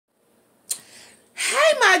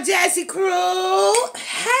Jazzy crew.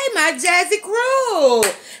 Hey, my Jazzy crew.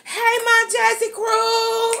 Hey, my Jazzy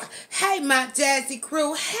crew. Hey, my Jazzy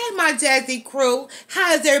crew. Hey, my Jazzy crew.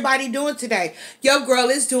 How is everybody doing today? Your girl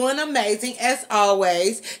is doing amazing as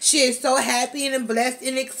always. She is so happy and blessed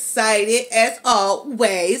and excited as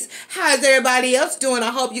always. How is everybody else doing? I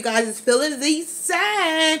hope you guys is feeling the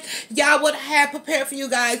same. Y'all, what I have prepared for you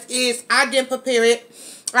guys is, I didn't prepare it.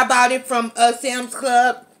 I bought it from Sam's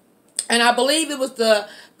Club. And I believe it was the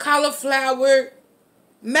cauliflower,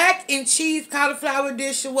 mac and cheese cauliflower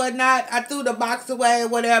dish or whatnot. I threw the box away or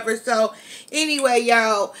whatever. So, anyway,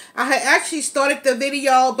 y'all, I had actually started the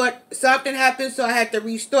video, but something happened, so I had to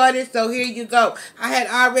restart it. So, here you go. I had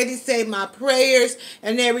already said my prayers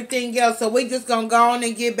and everything else. So, we just going to go on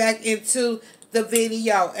and get back into the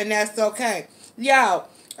video. And that's okay. Y'all,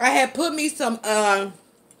 I had put me some,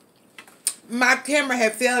 my camera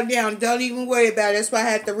had fell down. Don't even worry about it. That's why I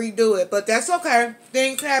had to redo it. But that's okay.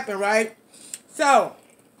 Things happen, right? So,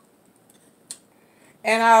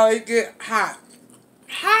 and I always get hot.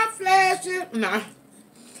 Hot flashes. Nah.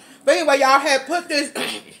 But anyway, y'all had put this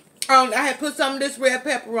on. I had put some of this red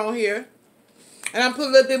pepper on here. And I put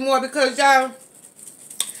a little bit more because, y'all,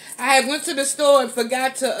 I had went to the store and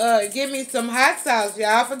forgot to give me some hot sauce, y'all.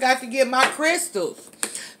 I forgot to get my crystals.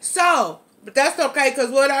 So, but that's okay,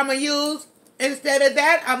 because what I'm going to use, instead of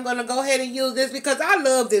that, I'm going to go ahead and use this because I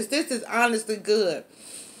love this. This is honestly good.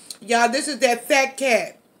 Y'all, this is that Fat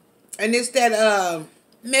Cat. And it's that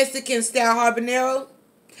Mexican style habanero.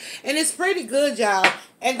 And it's pretty good, y'all.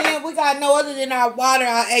 And then we got no other than our water,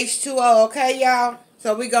 our H2O, okay, y'all?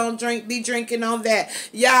 So we going to be drinking on that.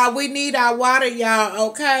 Y'all, we need our water, y'all,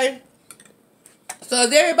 okay? So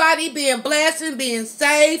is everybody being blessed and being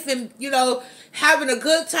safe and, you know, having a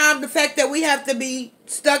good time? The fact that we have to be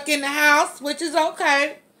stuck in the house, which is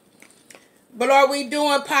okay. But are we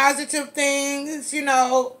doing positive things, you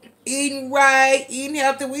know, eating right, eating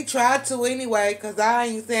healthy? We try to anyway, because I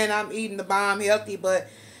ain't saying I'm eating the bomb healthy, but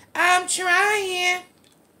I'm trying.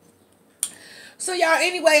 So, y'all,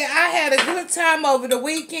 anyway, I had a good time over the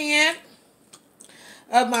weekend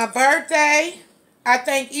of my birthday. I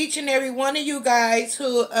thank each and every one of you guys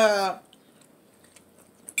who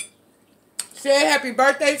said happy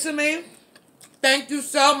birthday to me. Thank you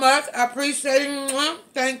so much. I appreciate it.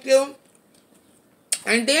 Thank you.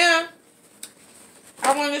 And then,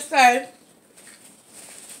 I want to say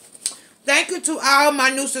thank you to all my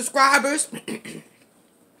new subscribers.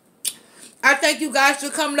 I thank you guys for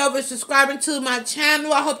coming over and subscribing to my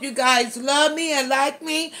channel. I hope you guys love me and like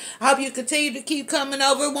me. I hope you continue to keep coming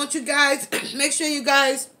over. I want you guys, make sure you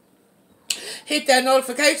guys hit that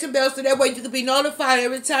notification bell so that way you can be notified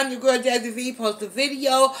every time your girl Jazzy V posts a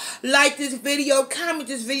video. Like this video, comment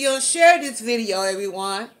this video, and share this video,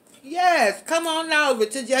 everyone. Yes, come on over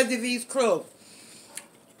to Jazzy V's crew.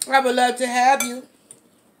 I would love to have you.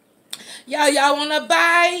 Y'all want to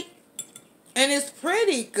bite? And it's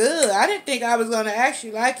pretty good. I didn't think I was going to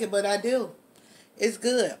actually like it, but I do. It's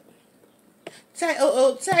good.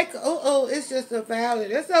 It's just a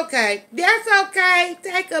salad. It's okay. That's okay.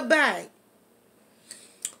 Take a bite.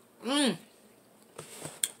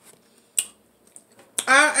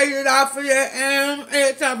 I ate it off of your end.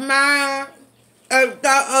 It's a mine.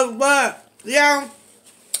 What? Yeah.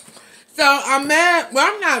 So I'm mad.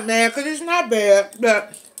 Well, I'm not mad because it's not bad.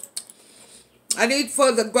 But I need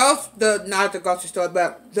for not the grocery store,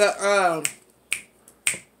 but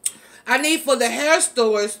I need for the hair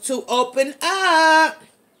stores to open up.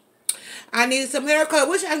 I need some hair color.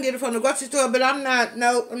 Wish I can get it from the grocery store, but I'm not.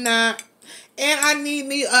 No, I'm not. And I need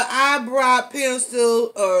me an eyebrow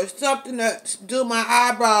pencil or something to do my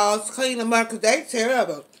eyebrows, clean them up, because they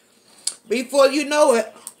terrible. Before you know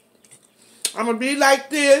it, I'm going to be like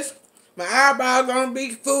this. My eyebrows going to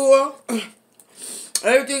be full.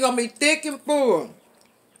 Everything going to be thick and full.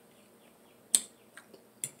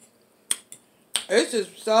 This is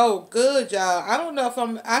so good, y'all. I don't know if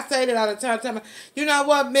I say that all the time. You know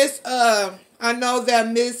what, I know that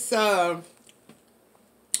Miss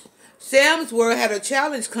Sam's World had a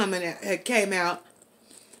challenge came out.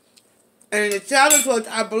 And the challenge was,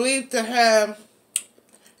 I believe, to have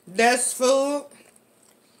less food.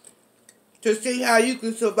 To see how you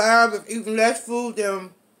can survive with eating less food than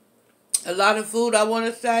a lot of food, I want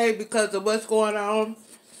to say, because of what's going on.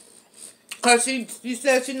 Because she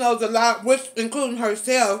said she knows a lot, which including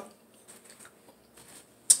herself.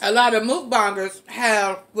 A lot of mukbangers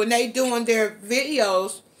have, when they doing their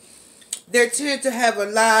videos, they tend to have a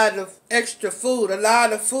lot of extra food, a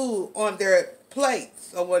lot of food on their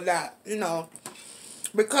plates or whatnot, you know.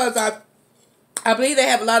 Because I believe they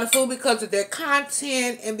have a lot of food because of their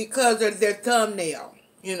content and because of their thumbnail,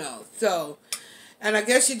 you know. So, And I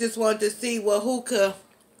guess she just wanted to see, well, who can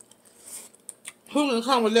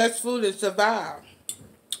come with less food and survive.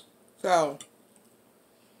 So,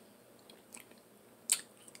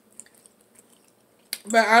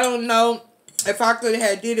 but I don't know if I could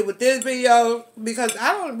have did it with this video, because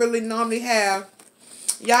I don't really normally have,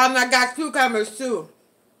 y'all, and I got cucumbers too.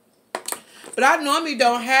 But I normally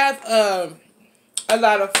don't have a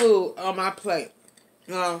lot of food on my plate.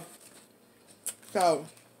 So,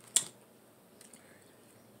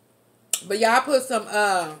 but y'all put some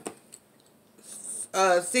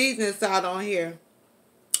seasoning salt on here.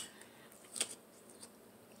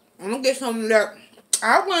 I'm gonna get some of that.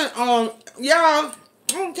 I went on, y'all, I'm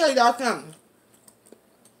gonna tell y'all something.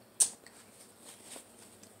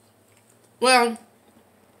 Well,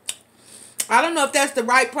 I don't know if that's the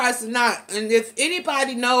right price or not. And if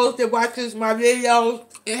anybody knows that watches my videos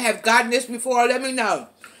and have gotten this before, let me know.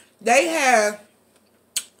 They have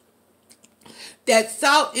that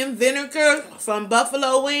salt and vinegar from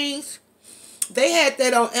Buffalo Wings. They had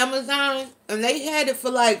that on Amazon, and they had it for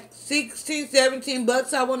like 16, 17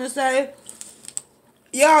 bucks, I want to say.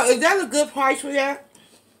 Y'all, is that a good price for that?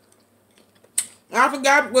 I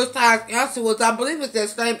forgot what size ounce it was. I believe it's that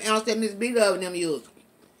same ounce that Miss B-Love and them used.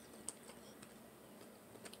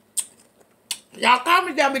 Y'all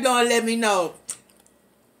comment down below and let me know.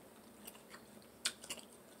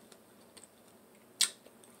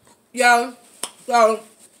 Yo, so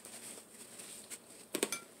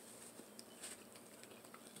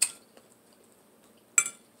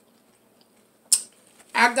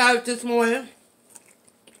I got it this morning.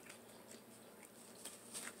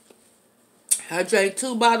 I drank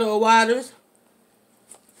 2 bottles of waters.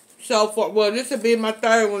 So for, well, this will be my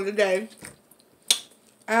 3rd one today.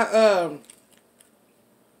 I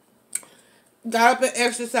got up and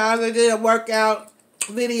exercised. I did a workout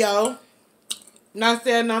video. Not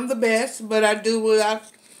saying I'm the best, but I do what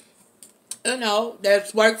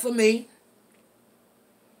that's worked for me.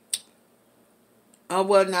 Or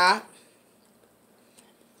whatnot.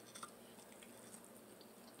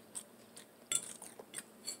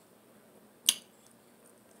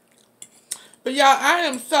 But y'all, I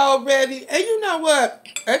am so ready. And you know what?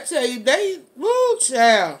 I tell you, woo,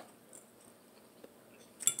 child.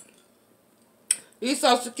 These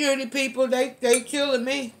Social Security people, they killing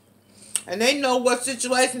me. And they know what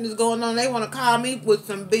situation is going on. They want to call me with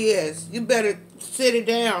some BS. You better sit it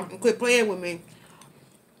down and quit playing with me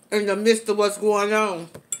in the midst of what's going on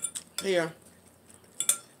here.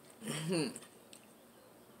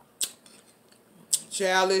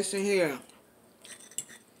 Child, listen here.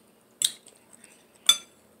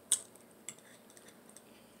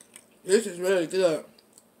 This is really good.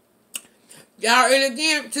 Y'all, and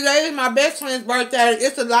again, today is my best friend's birthday.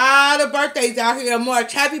 It's a lot of birthdays out here in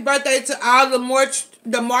March. Happy birthday to all the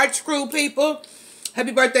March crew people.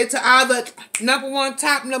 Happy birthday to all the number one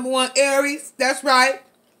Aries. That's right.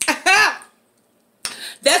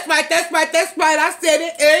 That's right. I said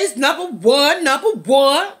it. Aries number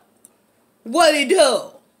one. What he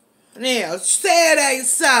do? Now, say it ain't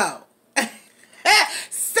so.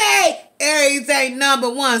 Say Aries ain't number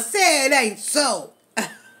one. Say it ain't so.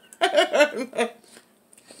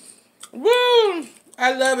 Woo!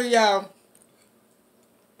 I love it, y'all.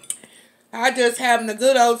 I just having a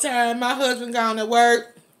good old time. My husband gone to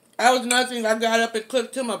work. That was nothing. I got up and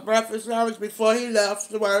cooked him a breakfast sandwich before he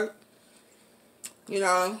left to work. You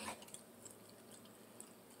know.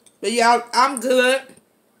 But y'all, I'm good.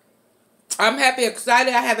 I'm happy,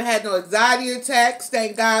 excited. I haven't had no anxiety attacks.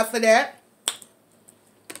 Thank God for that.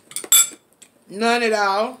 None at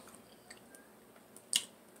all.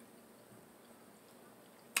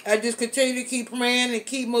 I just continue to keep praying and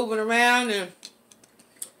keep moving around and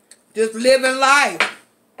just living life.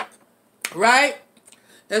 Right?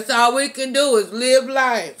 That's all we can do is live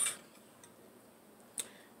life.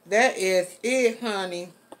 That is it,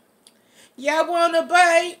 honey. Y'all want a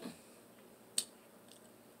bite?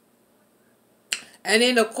 And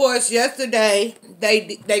then, of course, yesterday,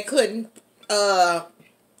 they couldn't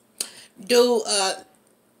do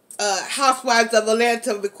Housewives of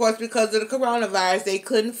Atlanta, of course, because of the coronavirus. They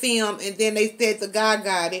couldn't film, and then they said the guy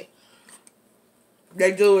got it.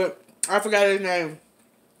 They do it. I forgot his name.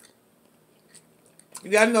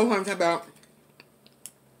 You guys know what I'm talking about.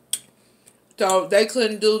 So, they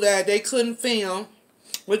couldn't do that. They couldn't film.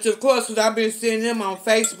 Which, of course, because I've been seeing them on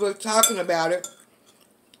Facebook talking about it.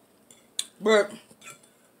 But,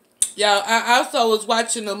 y'all, I also was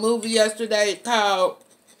watching a movie yesterday called,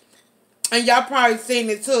 and y'all probably seen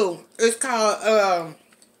it too. It's called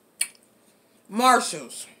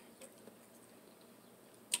Marshalls.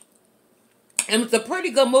 And it was a pretty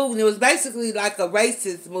good movie. It was basically like a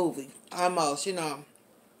racist movie, almost, you know,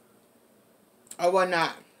 or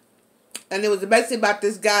whatnot. And it was basically about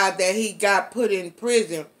this guy that he got put in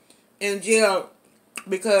prison, in jail,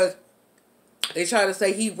 because they try to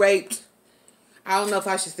say he raped. I don't know if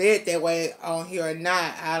I should say it that way on here or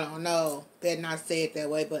not. I don't know. Better not say it that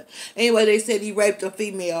way. But anyway, they said he raped a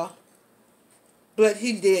female. But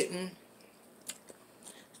he didn't.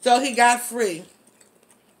 So he got free.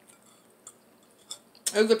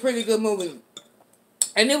 It was a pretty good movie.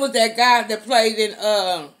 And it was that guy that played in,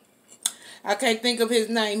 I can't think of his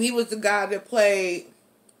name. He was the guy that played,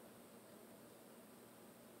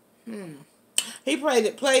 he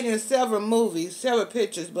played in several movies, several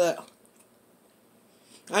pictures, but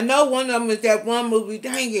I know one of them is that one movie,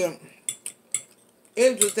 dang it.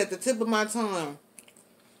 It was just at the tip of my tongue.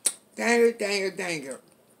 Dang it, dang it, dang it.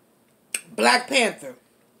 Black Panther.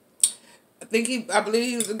 I believe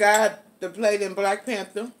he was the guy that played in Black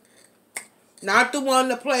Panther. Not the one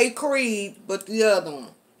that played Creed, but the other one.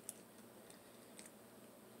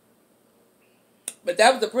 But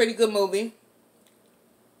that was a pretty good movie.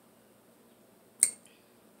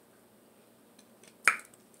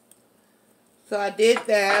 So I did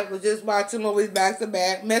that. Was just watching movies back to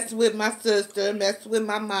back. Messing with my sister. Messing with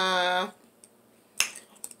my mom.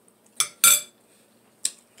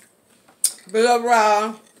 Blah,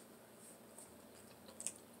 blah.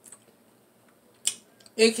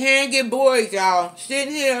 It can get bored, y'all.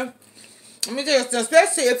 Sitting here. Let me tell you something.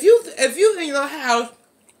 Especially if you in your house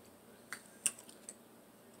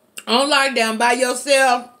on lockdown by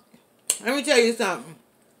yourself. Let me tell you something.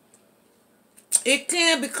 It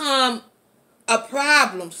can become a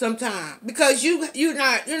problem sometimes because you're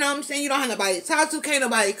not, you know what I'm saying, you don't have nobody to talk to, can't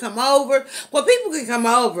nobody come over. Well, people can come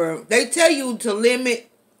over. They tell you to limit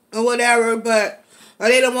or whatever, but or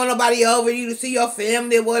they don't want nobody over you to see your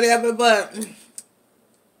family or whatever, but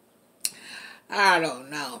I don't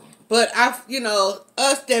know. But us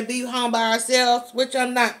that be home by ourselves, which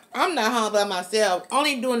I'm not home by myself,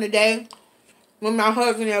 only during the day when my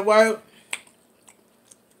husband at work.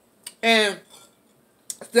 And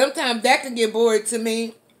sometimes that can get bored to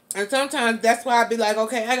me. And sometimes that's why I be like,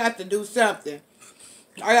 okay, I got to do something.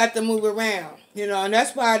 I got to move around, and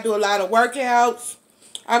that's why I do a lot of workouts.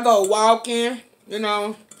 I go walking,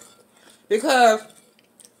 because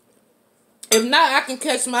if not, I can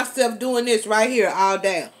catch myself doing this right here all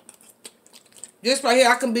day. This right here,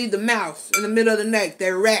 I can be the mouse in the middle of the night,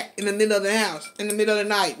 that rat in the middle of the house, in the middle of the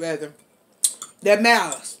night, rather. That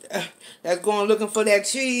mouse that's going looking for that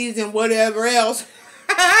cheese and whatever else.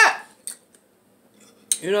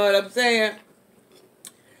 You know what I'm saying?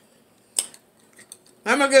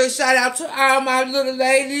 I'm going to give a shout out to all my little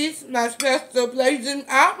ladies, my special ladies, and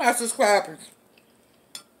all my subscribers.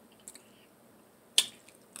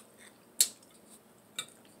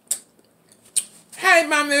 Hey,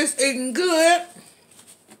 my Miss Eating Good.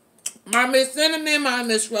 My Miss Cinnamon, my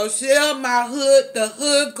Miss Rochelle, my hood, the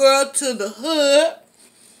hood girl to the hood.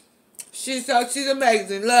 She's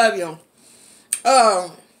amazing. Love you.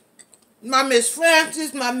 My Miss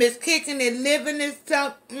Francis, my Miss Kicking and Living and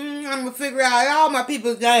stuff. I'm going to figure out all my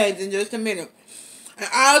people's names in just a minute. And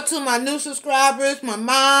all to my new subscribers, my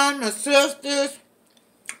mom, my sisters,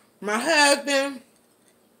 my husband.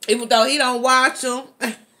 Even though he don't watch them.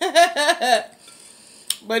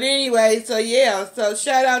 But anyway, so yeah. So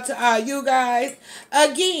shout out to all you guys.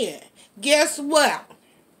 Again, guess what?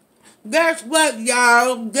 Guess what,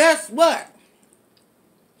 y'all? Guess what?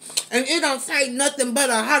 And it don't say nothing but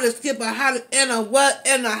a how to skip, a how to, and a what,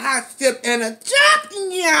 and a hot skip, and a jump,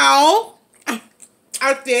 y'all.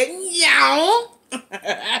 I said, y'all.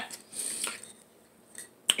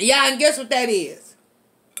 Yeah, and guess what that is?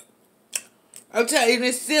 I'll tell you,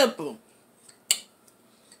 it's simple.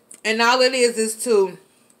 And all it is to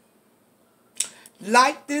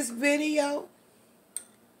like this video,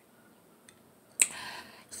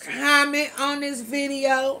 comment on this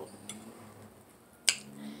video,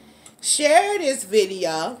 share this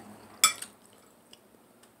video,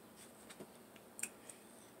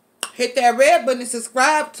 hit that red button and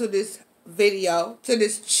subscribe to this video, to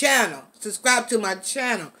this channel. Subscribe to my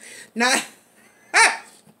channel. Now,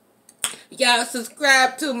 y'all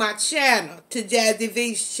subscribe to my channel, to Jazzy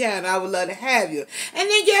V's channel. I would love to have you. And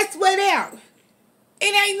then guess what else?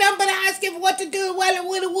 It ain't nothing but I ask you what to do, what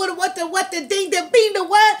the ding, the bean, the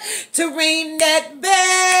what? To ring that bell,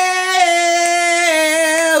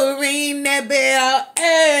 ring that bell,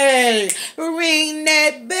 hey, ring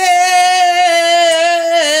that bell,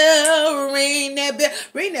 ring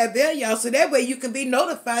that bell, y'all. So that way you can be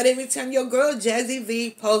notified every time your girl Jazzy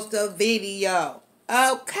V posts a video.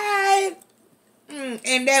 Okay?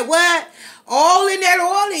 And that what? All in that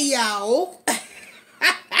order, y'all.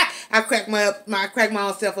 I crack my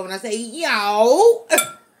own self up and I say, y'all.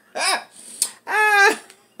 I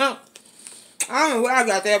don't know where I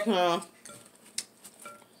got that from.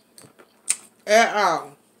 At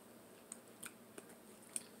all.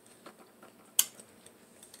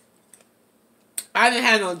 I didn't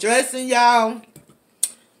have no dressing, y'all.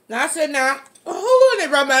 Now I said, now, who in the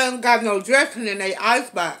Ramadan got no dressing in their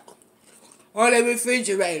icebox? Or their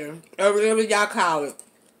refrigerator? Or whatever y'all call it.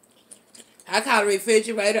 I call it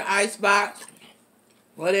refrigerator, icebox,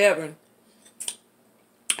 whatever.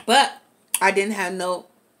 But I didn't have no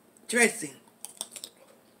dressing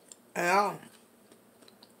at all.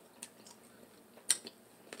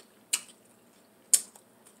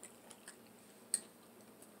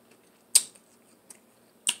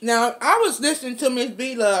 Now, I was listening to Miss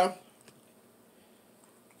B-Love,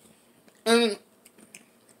 and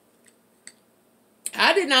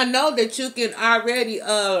I did not know that you can already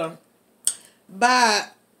buy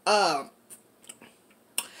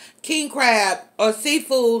king crab or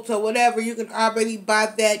seafoods or whatever. You can already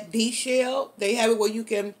buy that de-shelled. They have it where you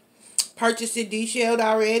can purchase it de-shelled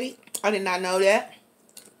already. I did not know that.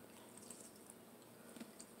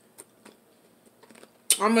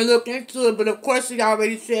 I'm going to look into it, but of course she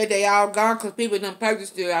already said they all gone because people done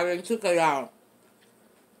purchased it already took it out.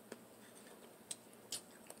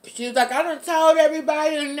 She was like, I done told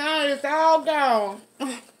everybody and now it's all gone.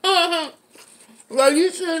 Well,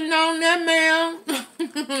 you should have known that,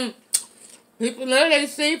 ma'am. People love their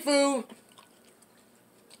seafood.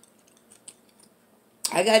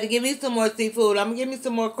 I got to give me some more seafood. I'm going to give me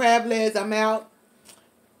some more crab legs. I'm out.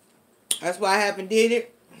 That's why I haven't did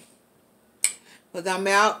it. Because I'm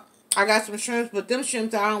out. I got some shrimps, but them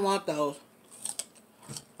shrimps, I don't want those.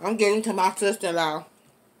 I'm giving to my sister-in-law.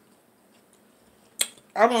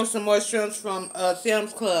 I want some more shrimps from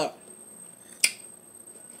Sam's Club.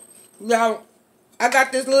 Y'all, I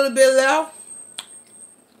got this little bit left.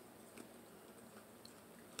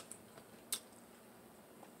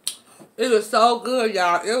 It was so good,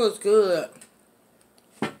 y'all. It was good.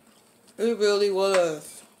 It really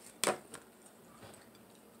was.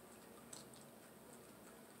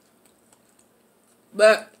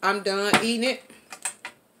 But I'm done eating it.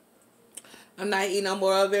 I'm not eating no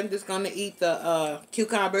more of it. I'm just going to eat the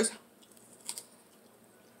cucumbers.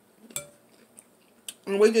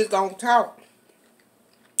 And we're just going to talk.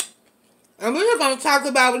 And we're just going to talk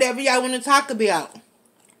about whatever y'all want to talk about.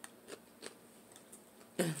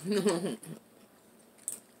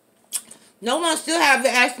 No one still have to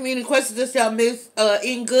ask me any questions except Miss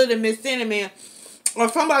Eating Good and Miss Cinnamon. Or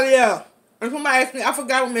somebody else. And somebody asked me, I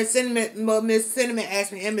forgot what Miss Cinnamon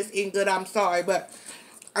asked me, and Miss Eating Good, I'm sorry, but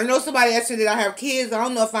I know somebody asked me that I have kids. I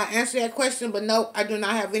don't know if I answered that question, but no, I do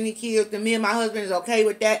not have any kids. And me and my husband is okay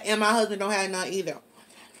with that, and my husband don't have none either.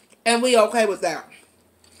 And we okay with that.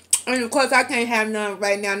 And of course, I can't have none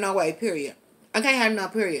right now, no way, period. I can't have none,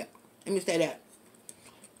 period. Let me say that.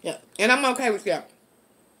 Yeah, and I'm okay with that.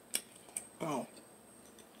 Oh.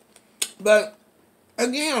 But,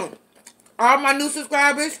 again, all my new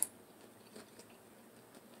subscribers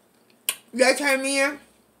that came in,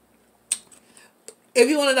 if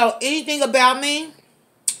you want to know anything about me,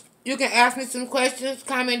 you can ask me some questions,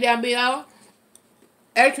 comment down below.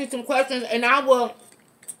 Ask me some questions, and I will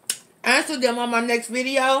answer them on my next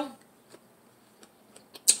video.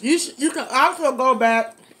 You can also go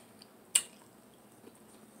back.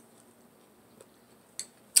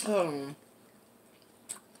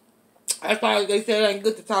 That's why they said it ain't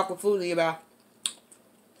good to talk with foodie about.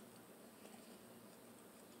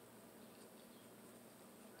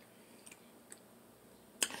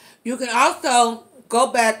 You can also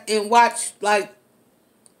go back and watch, like,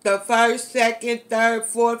 the first, second, third,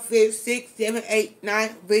 fourth, fifth, sixth, seventh, eighth,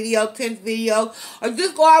 ninth video, 10th video. Or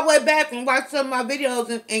just go all the way back and watch some of my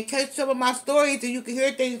videos and catch some of my stories, and you can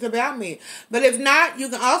hear things about me. But if not, you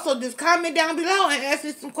can also just comment down below and ask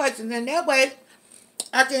me some questions. And that way,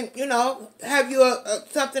 I can, you know, have you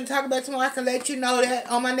something to talk about tomorrow. I can let you know that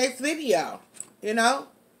on my next video. You know?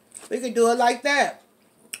 We can do it like that.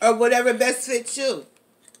 Or whatever best fits you.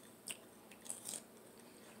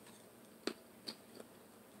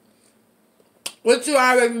 What you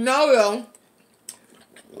already know,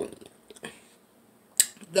 though,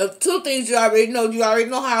 the two things you already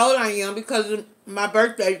know how old I am because of my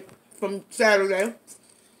birthday from Saturday.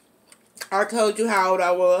 I told you how old I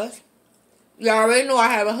was. You already know I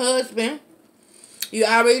have a husband. You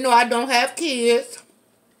already know I don't have kids.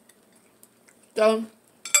 So,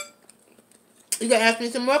 you can ask me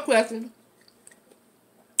some more questions.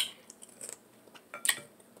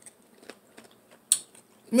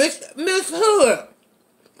 Miss Hood.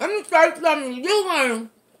 Let me say something to you, honey.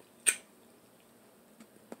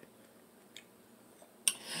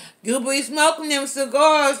 You be smoking them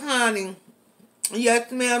cigars, honey.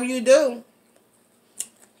 Yes, ma'am, you do.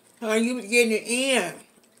 Honey, you be getting it in.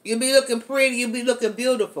 You be looking pretty. You be looking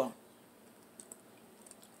beautiful.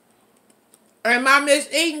 And my Miss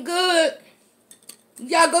Eating Good,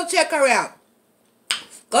 y'all go check her out.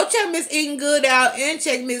 Go check Miss Eating Good out and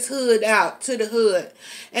check Miss Hood out to the hood.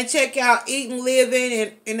 And check out Eating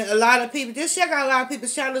Living and a lot of people. Just check out a lot of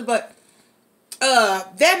people's channels. But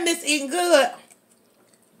that Miss Eating Good,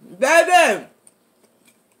 baby.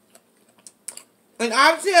 And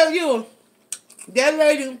I'll tell you, that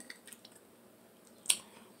lady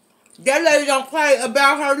don't play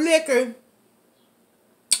about her liquor.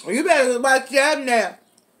 You better watch that now.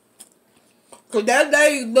 Cause that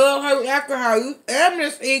lady love her alcohol. And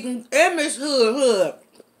Miss Eating and Miss Hood.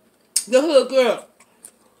 The hood girl.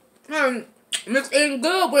 Miss Eating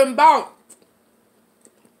Good went and bought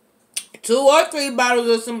 2 or 3 bottles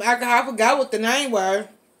of some alcohol. I forgot what the name was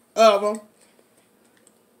of them.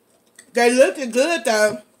 They looked good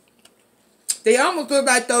though. They almost look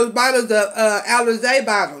like those bottles of Alizé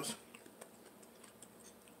bottles.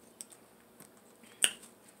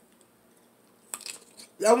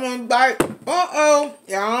 Y'all want to bite? Uh-oh.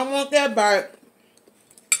 Y'all don't want that bite.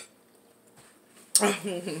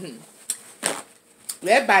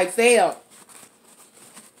 That bite failed.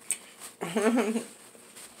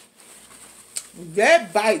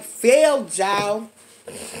 That bite failed, y'all.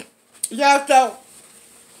 Y'all, so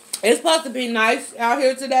it's supposed to be nice out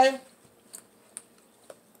here today.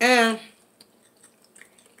 And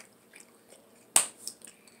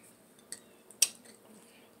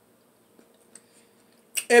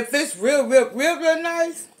if it's real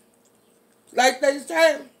nice, like they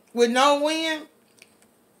say, with no wind,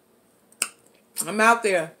 I'm out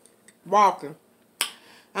there walking.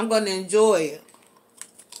 I'm going to enjoy it.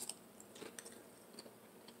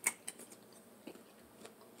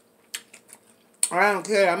 I don't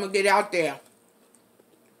care. I'm going to get out there.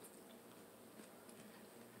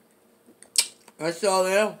 That's all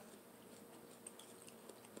there.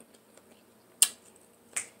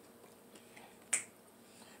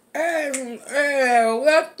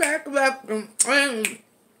 What's crack-a-lackin'?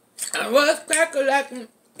 What's crack-a-lackin'?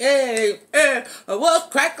 What's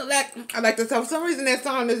crack-a-lackin'? I like this song. For some reason, that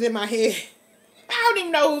song is in my head. I don't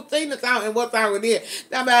even know who sing the song and what song it is.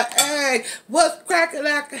 Talking about, hey, what's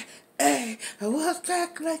crack-a-lackin'? Hey, what's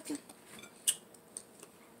crack-a-lackin'?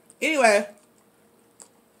 Anyway.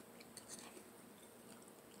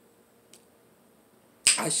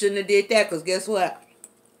 I shouldn't have did that, because guess what?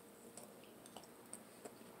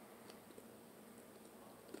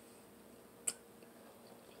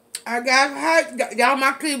 I got hot. Y'all,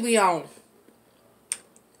 my TV on.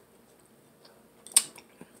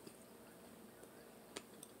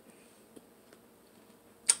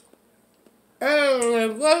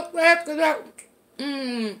 What's back to that?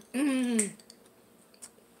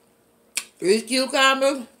 These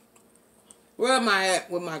cucumbers. Where am I at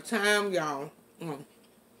with my time, y'all?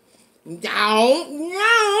 Down.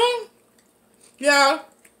 Yeah.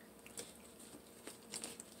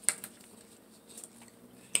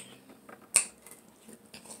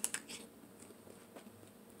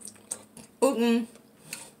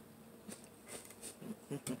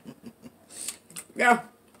 Yeah.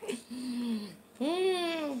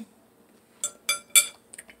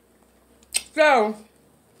 So,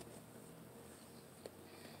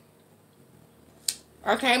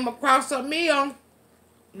 I came across a meal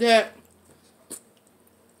that,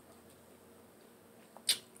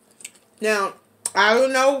 now, I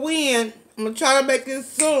don't know when. I'm going to try to make it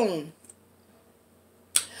soon.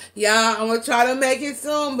 Yeah, I'm going to try to make it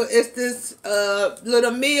soon, but it's this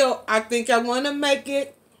little meal. I think I want to make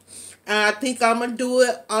it. And I think I'm going to do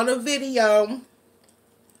it on a video.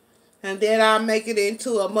 And then I'll make it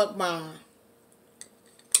into a mukbang.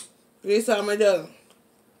 This is what I'm going to do.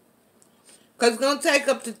 Because it's going to take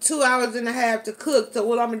up to 2.5 hours to cook. So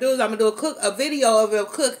what I'm going to do is I'm going to do a video of it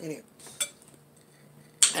cooking it.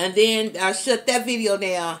 And then I'll shut that video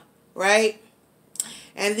down, right?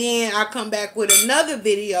 And then I'll come back with another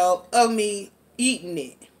video of me eating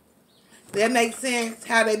it. That makes sense?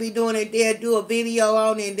 How they be doing it. They'll do a video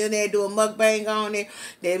on it, and then they'll do a mukbang on it.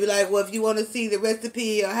 They'll be like, well, if you want to see the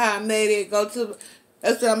recipe or how I made it, go to...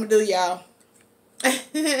 That's what I'm going to do, y'all. That's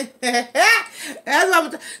what I'm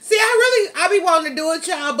going to do. See, I be wanting to do it,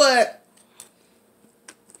 y'all, but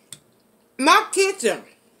my kitchen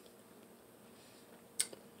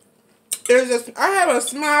I have a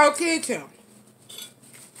small kitchen.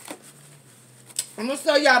 I'm going to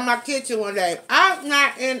show y'all my kitchen one day. I house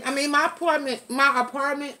not in, I mean, my apartment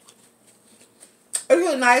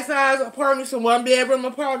it's a nice size apartment. It's a 1-bedroom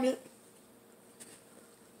apartment.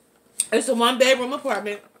 It's a 1-bedroom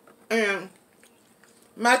apartment. And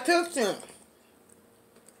my kitchen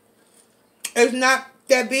is not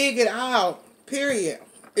that big at all. Period.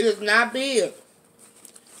 It is not big.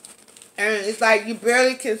 And it's like you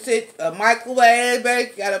barely can sit a microwave, barely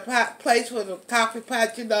got a place for the coffee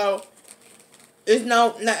pot, you know. It's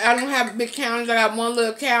no, I don't have big counters. I got one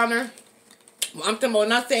little counter. I'm talking about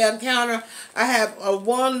when I say a counter, I have a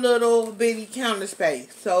one little bitty counter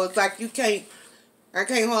space. So it's like I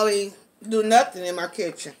can't hardly do nothing in my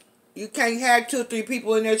kitchen. You can't have 2 or 3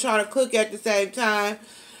 people in there trying to cook at the same time.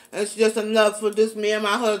 It's just enough for just me and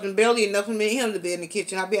my husband, barely enough for me and him to be in the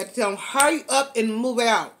kitchen. I'll be able to tell him, hurry up and move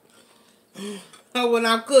out. When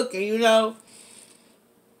I'm cooking, you know.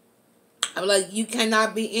 I'm like, you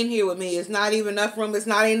cannot be in here with me. It's not even enough room. It's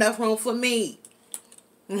not enough room for me.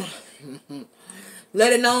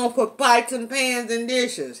 Let alone for pots and pans and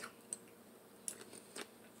dishes.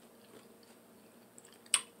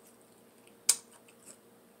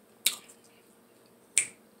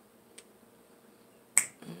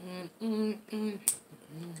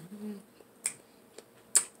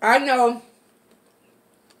 I know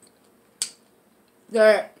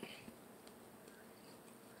that.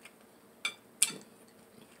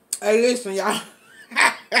 Hey, listen, y'all.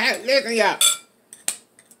 Listen, y'all.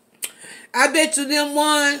 I bet you them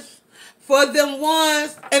ones,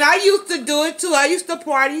 and I used to do it too. I used to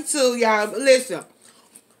party too, y'all. But listen,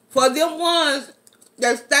 for them ones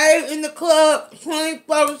that stay in the club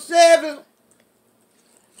 24/7,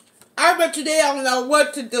 I bet you they don't know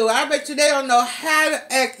what to do. I bet you they don't know how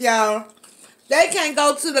to act, y'all. They can't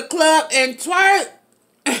go to the club and twerk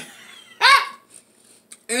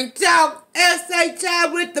and talk SHI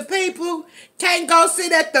with the people. Can't go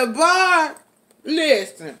sit at the bar.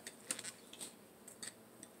 Listen.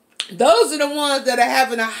 Those are the ones that are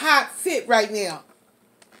having a hot fit right now.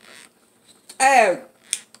 And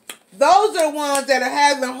those are the ones that are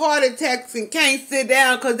having heart attacks and can't sit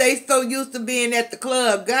down because they so used to being at the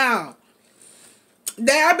club gone.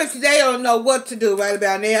 I bet you they don't know what to do right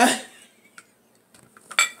about now.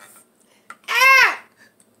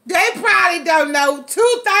 They probably don't know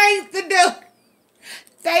 2 things to do.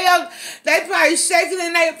 They probably shaking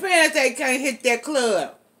in their pants they can't hit that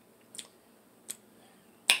club.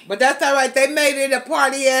 But that's all right. They made it a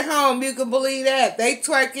party at home. You can believe that. They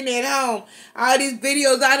twerking at home. All these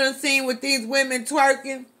videos I done seen with these women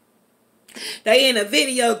twerking. They in a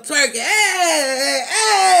video twerking.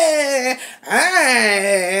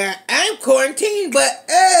 I'm quarantined, but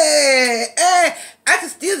I can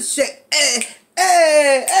still shake.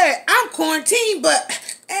 I'm quarantined, but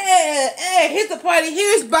here's the party.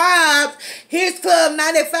 Here's Bob. Here's Club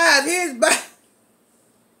 95. Here's Bob.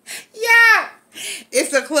 Yeah.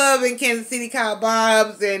 It's a club in Kansas City called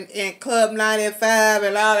Bob's and Club 95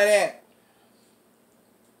 and all of that.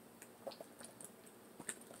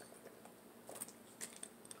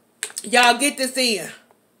 Y'all get this in.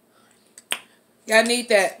 Y'all need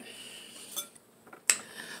that.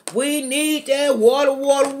 We need that water,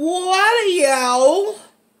 y'all.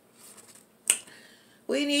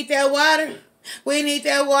 We need that water. We need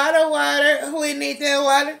that water. We need that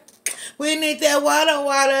water. We need that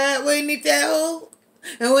water. We need that who?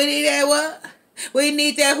 And we need that what? We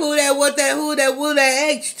need that who, that what, that who, that woo, that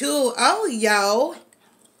H too. Oh, y'all.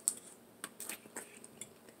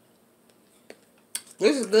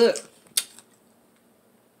 This is good.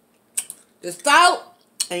 The salt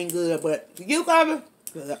ain't good, but the cucumber,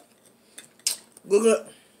 good. Good.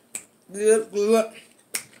 Good, good.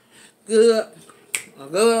 Good.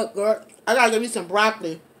 Good, good. I gotta give me some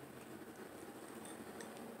broccoli.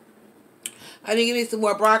 I need to give me some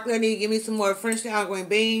more broccoli. I need to give me some more French town green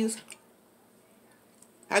beans.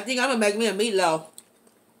 I think I'm gonna make me a meatloaf.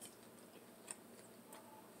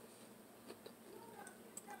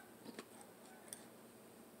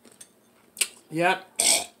 Yep.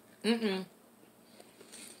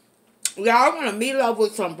 Y'all, I want a meatloaf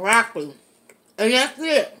with some broccoli. And that's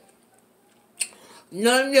it.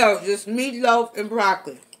 Nothing else. Just meatloaf and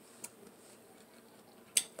broccoli.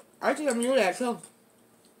 I think I'm gonna do that too.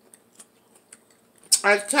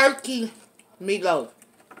 A turkey meatloaf.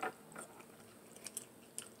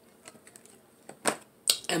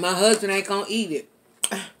 And my husband ain't gonna eat it.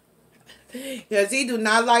 Because he do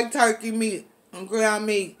not like turkey meat and ground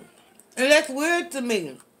meat. And that's weird to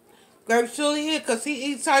me. Grape surely is, because he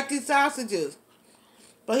eats turkey sausages.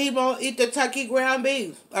 But he won't eat the turkey ground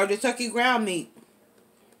beef. Or the turkey ground meat.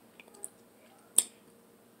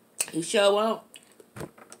 He sure won't.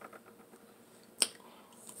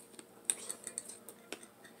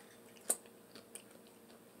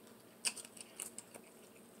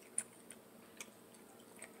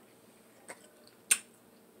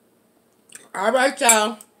 Alright,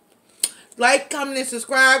 y'all. Like, comment, and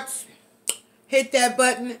subscribe. Hit that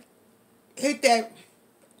button. Hit that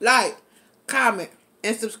like, comment,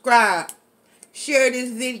 and subscribe. Share this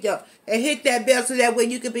video. And hit that bell so that way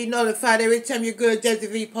you can be notified every time your girl Jesse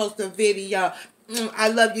V posts a video. I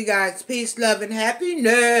love you guys. Peace, love, and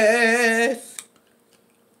happiness.